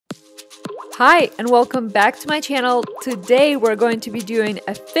Hi and welcome back to my channel. Today we're going to be doing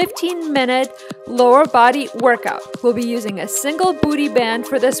a 15-minute lower body workout. We'll be using a single booty band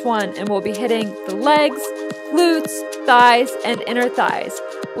for this one and we'll be hitting the legs, glutes, thighs, and inner thighs.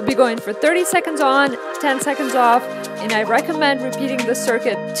 We'll be going for 30 seconds on, 10 seconds off, and I recommend repeating the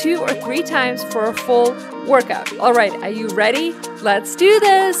circuit 2 or 3 times for a full workout. All right, are you ready? Let's do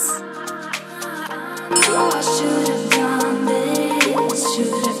this!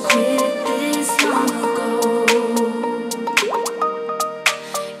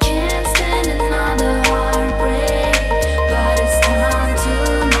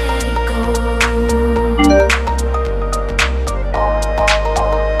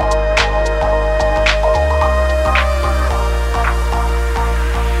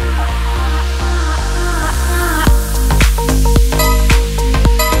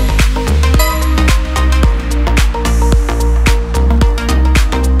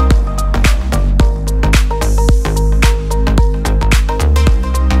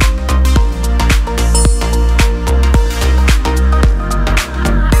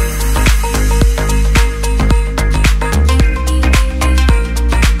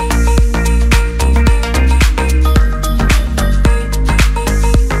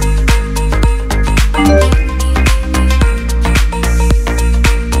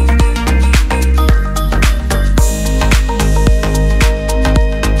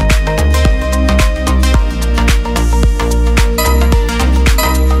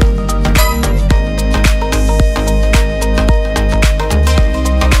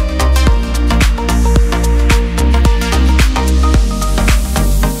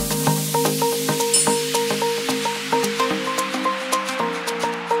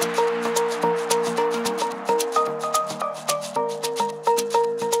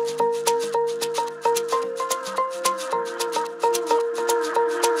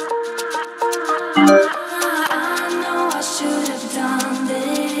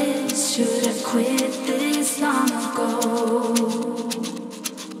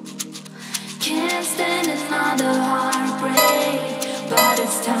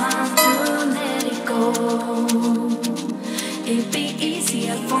 It'd be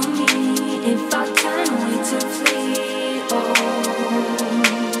easier for me if I turn away to flee.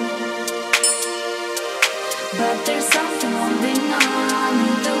 But there's something holding on,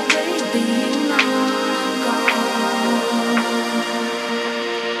 the way being long gone.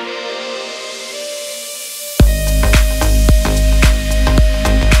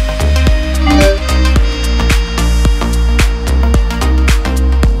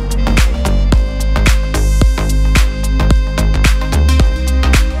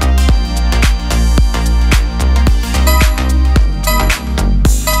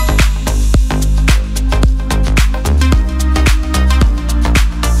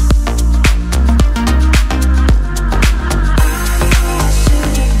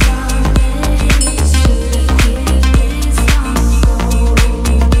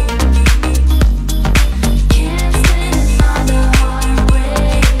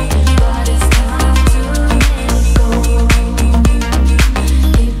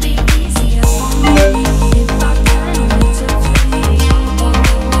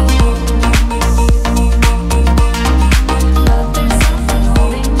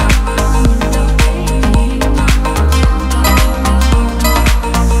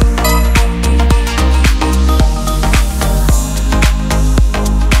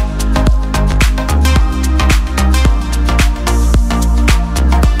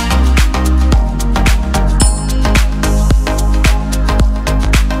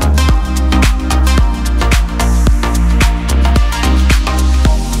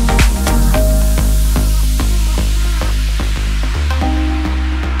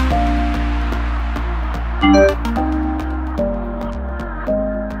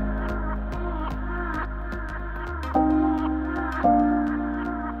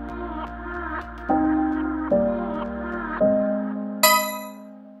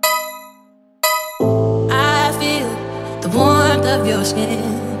 Of your skin,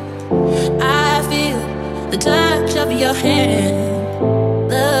 I feel the touch of your hand.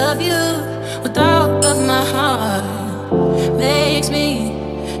 Love you with all of my heart, makes me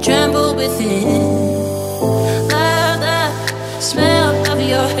tremble within. Love the smell of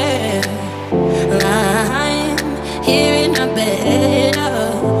your hair. I'm here in my bed.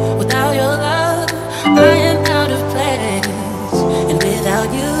 Without your love, I am out of place, and without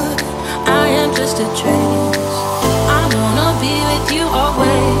you, I am just a trace. Be with you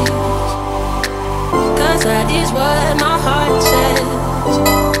always, 'cause that is what my heart says.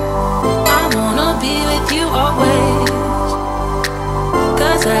 I wanna be with you always,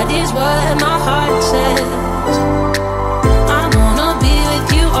 'cause that that is what my heart says. I wanna be with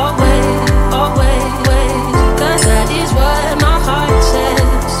you always, always, 'cause that is what my heart says.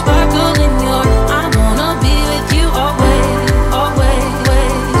 Sparkle in your, I wanna be with you always, always,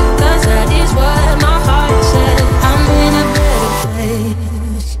 'cause that is what my heart says. I'm in a better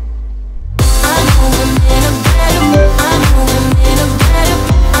place. I know I'm in a better, I know I'm in a better,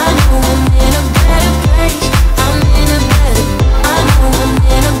 I know I'm in a better place. I'm in a better, I know I'm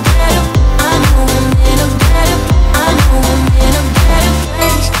in a better, I know I'm in a better, I know I'm in a better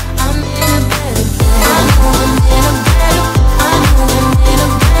place. I'm in a better place. I know I'm in a better, I know I'm in a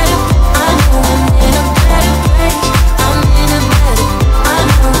better, I know I'm in a better place. I'm in a better, I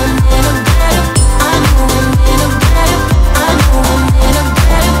know I'm in a better, I know I'm in a better, I know I'm in a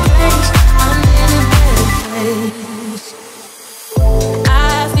better place. I'm in a better place.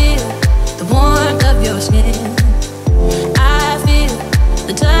 I feel the warmth of your skin. I feel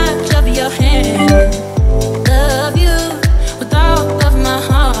the touch of your hand. Love you with all of my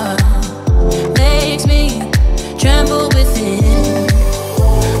heart. Makes me tremble within.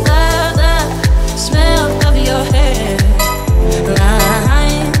 Love the smell of your hair.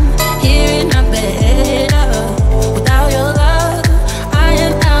 Lying here in my bed. Without your love, I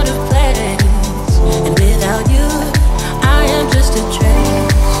am out of place. And without you, I am just a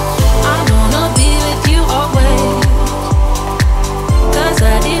trace. I wanna be with you always, 'cause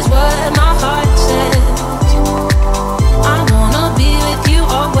that is what my heart says. I wanna be with you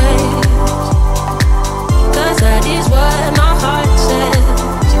always, 'cause that is what my heart says.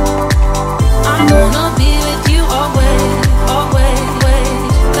 I wanna be with you always, always,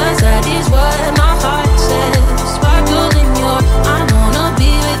 'cause that is what my heart says. Sparkle in your, I wanna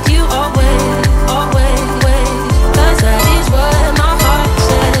be with you always, always, 'cause that is what my heart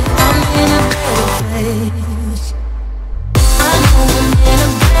says. I'm in a better place. I know I'm in a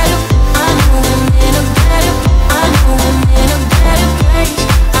better, I know I'm in a better, I know I'm in a better place.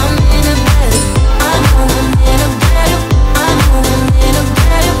 I'm in a better, I know I'm in a better, I know I'm in a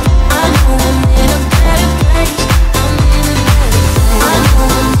better, I know I'm in a better place. I'm in a better, I know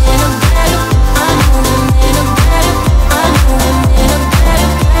I'm in a better, I know I'm in a better, I know I'm in a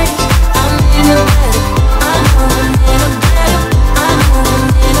better place. I'm in a better, I know I'm in a better, I know I'm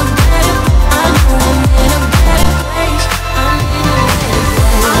in a better, I know I'm in a better place. I'm in a better place.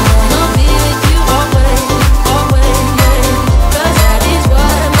 I wanna be with you always, always, 'cause that is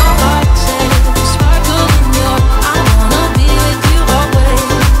what my heart says. Sparkle in your, I wanna be with you always,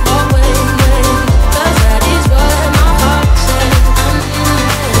 always, 'cause that is what my heart says. I'm in a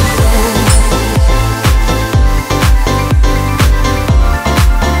better place.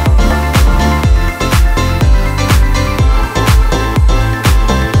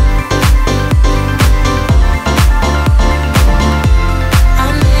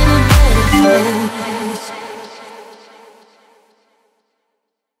 I'm in a better place.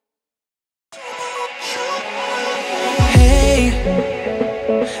 Hey,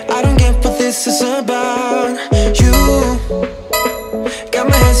 I don't get what this is about. You got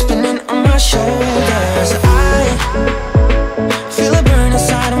my head spinning on my shoulders. I feel a burn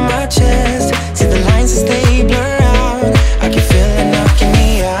inside of my chest. See the lines as they blur out. I can feel it knocking me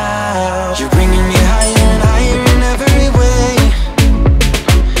out. You're bringing me higher and higher in every way.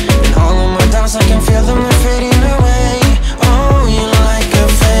 And all of my doubts, I can feel them fading away. Oh, you're like a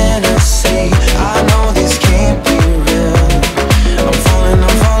fantasy. I know this can't be real. I'm falling,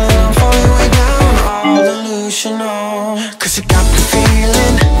 I'm falling, I'm falling way down. All delusional. 'Cause you got me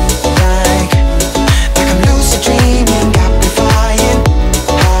feeling like I'm lucid dreaming. Got me flying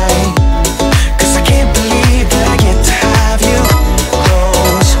high. 'Cause I can't believe that I get to have you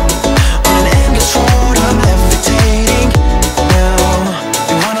close. On an endless road, I'm levitating now.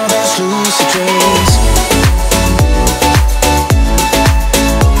 In one of those lucid dreams.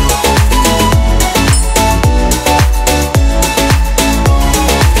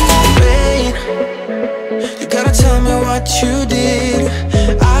 Wait, you gotta tell me what you did.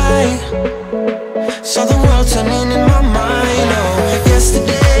 I saw the world turning in my mind. Oh,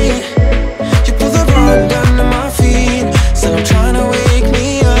 yesterday you pulled the rug down to my feet. Still I'm trying to wake me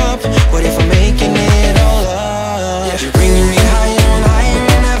up. What if I'm making it all up? You're bringing me higher and higher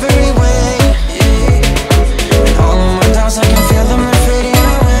in every way. And all of my doubts, I can feel them fading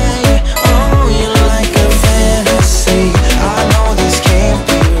away. Oh, you're like a fantasy. I know this can't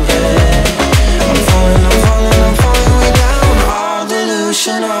be real. I'm falling, I'm falling, I'm falling way down. All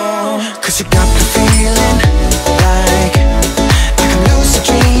delusional. 'Cause you got me feeling like I'm lucid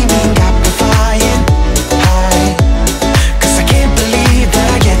dreaming. Got me flying high. 'Cause I can't believe that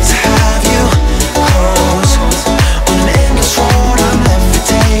I get to have you close. On an endless road, I'm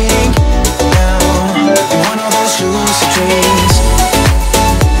levitating.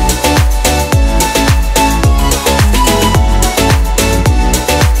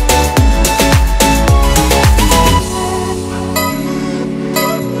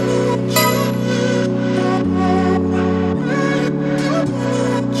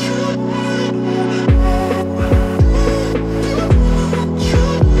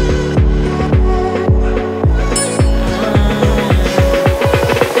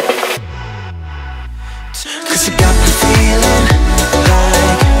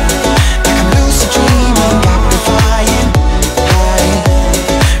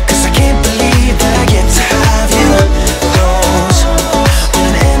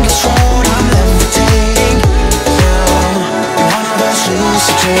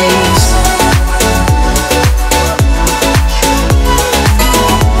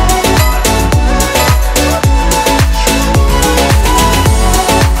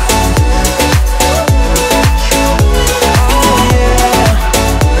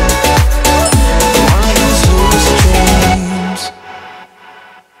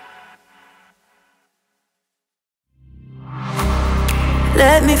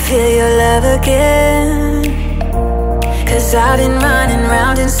 Let me feel your love again. 'Cause I've been running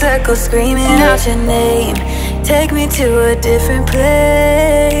round in circles, screaming out your name. Take me to a different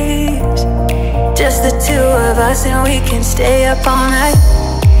place, just the two of us, and we can stay up all night,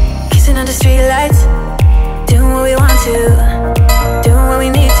 kissing under streetlights, doing what we want to, doing what we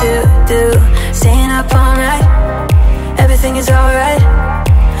need to do, staying up all night, everything is alright.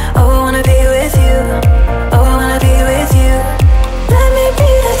 Oh, I wanna be with you, oh, I wanna be with you. Let me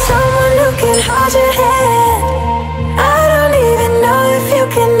be that someone who can hold your hand. I don't even know if you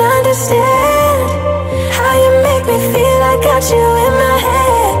can understand how you make me feel. I got you in my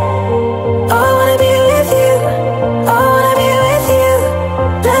head. Oh, I wanna be with you, oh, I wanna be with you.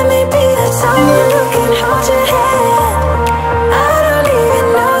 Let me be that someone who can hold your hand. I don't even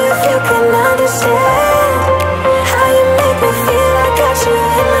know if you can understand how you make me feel. I got you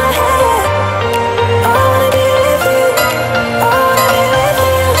in my head. Oh, I wanna be with you, oh, I wanna be with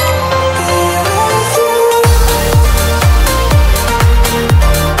you.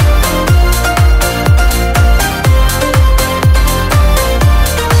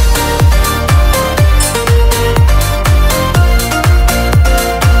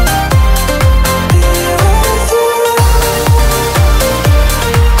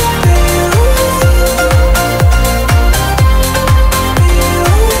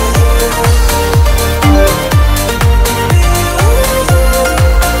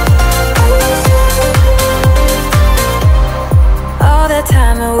 All that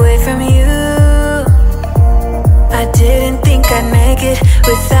time away from you, I didn't think I'd make it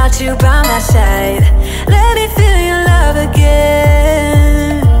without you by my side. Let me feel your love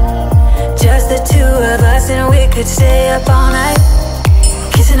again, just the two of us, and we could stay up all night,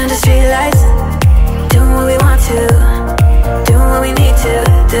 kissing under streetlights, doing what we want to,